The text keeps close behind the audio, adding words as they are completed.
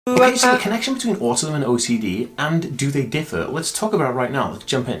Okay, so the connection between autism and OCD, and do they differ? Let's talk about it right now. Let's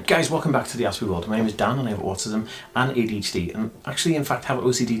jump in. Guys, welcome back to the Ask Me World. My name is Dan and I have autism and ADHD, and actually, in fact, have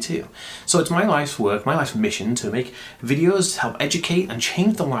OCD too. So it's my life's work, my life's mission to make videos to help educate and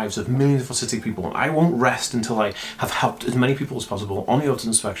change the lives of millions of autistic people. I won't rest until I have helped as many people as possible on the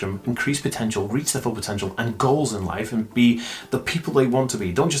autism spectrum increase potential, reach their full potential and goals in life, and be the people they want to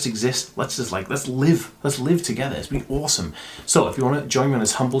be. Don't just exist, let's live together. It's been awesome. So if you want to join me on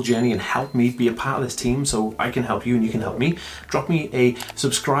this humble journey and help me be a part of this team so I can help you and you can help me, drop me a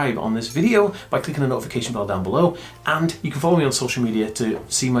subscribe on this video by clicking the notification bell down below, and you can follow me on social media to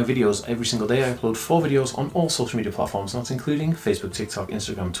see my videos every single day. I upload 4 videos on all social media platforms, not including Facebook, TikTok,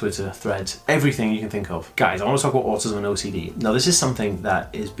 Instagram, Twitter, Threads, everything you can think of. Guys, I want to talk about autism and OCD. Now this is something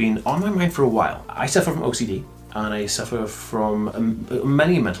that has been on my mind for a while. I suffer from OCD and I suffer from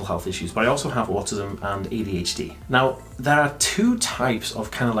many mental health issues, but I also have autism and ADHD. Now, there are 2 types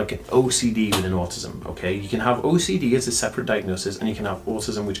of kind of like an OCD within autism, okay? You can have OCD as a separate diagnosis, and you can have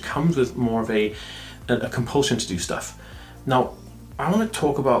autism, which comes with more of a compulsion to do stuff. Now, I want to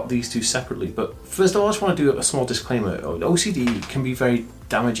talk about these 2 separately, but first of all, I just want to do a small disclaimer. OCD can be very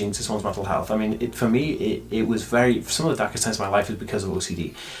damaging to someone's mental health. I mean, for me, it was some of the darkest times of my life is because of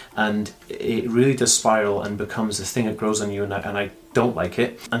OCD, and it really does spiral and becomes this thing that grows on you, and I don't like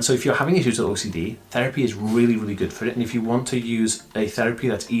it. And so if you're having issues with OCD, therapy is really, really good for it. And if you want to use a therapy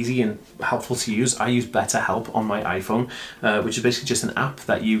that's easy and helpful to use, I use BetterHelp on my iPhone, which is basically just an app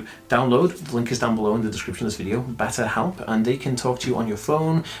that you download. The link is down below in the description of this video, BetterHelp, and they can talk to you on your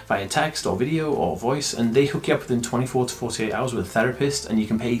phone via text or video or voice, and they hook you up within 24 to 48 hours with a therapist, and you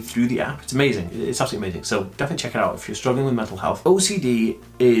can pay through the app. It's amazing. It's absolutely amazing. So definitely check it out if you're struggling with mental health. OCD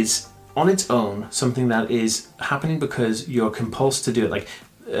is on its own something that is happening because you're compulsed to do it. Like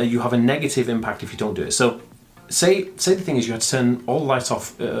you have a negative impact if you don't do it. So say the thing is you had to turn all the lights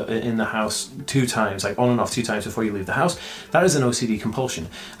off in the house 2 times, like on and off 2 times before you leave the house. That is an OCD compulsion.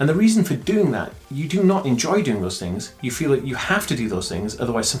 And the reason for doing that, you do not enjoy doing those things. You feel like you have to do those things,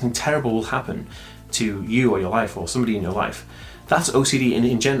 otherwise something terrible will happen to you or your life or somebody in your life. That's OCD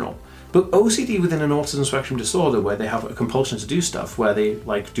in general. But OCD within an autism spectrum disorder, where they have a compulsion to do stuff, where they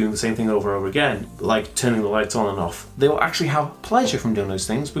like doing the same thing over and over again, like turning the lights on and off, they will actually have pleasure from doing those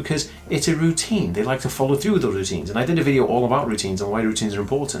things because it's a routine. They like to follow through with those routines. And I did a video all about routines and why routines are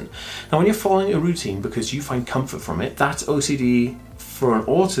important. Now, when you're following a routine because you find comfort from it, that's OCD for an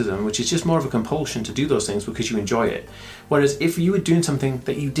autism, which is just more of a compulsion to do those things because you enjoy it. Whereas if you were doing something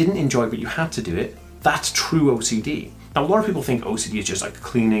that you didn't enjoy but you had to do it, that's true OCD. Now, a lot of people think OCD is just like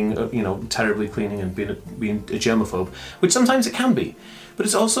cleaning, terribly cleaning and being a germaphobe, which sometimes it can be, but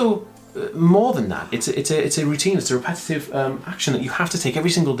it's also more than that. It's a routine. It's a repetitive action that you have to take every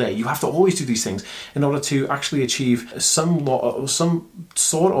single day. You have to always do these things in order to actually achieve some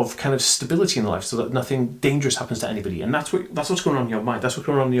sort of kind of stability in life, so that nothing dangerous happens to anybody. And that's what's going on in your mind. That's what's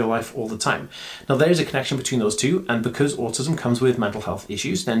going on in your life all the time. Now, there is a connection between those 2, and because autism comes with mental health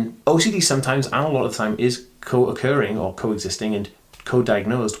issues, then OCD sometimes and a lot of the time is co-occurring or coexisting and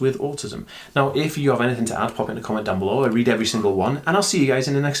co-diagnosed with autism. Now, if you have anything to add, pop it in a comment down below. I read every single one, and I'll see you guys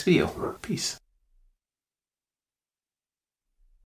in the next video. Peace.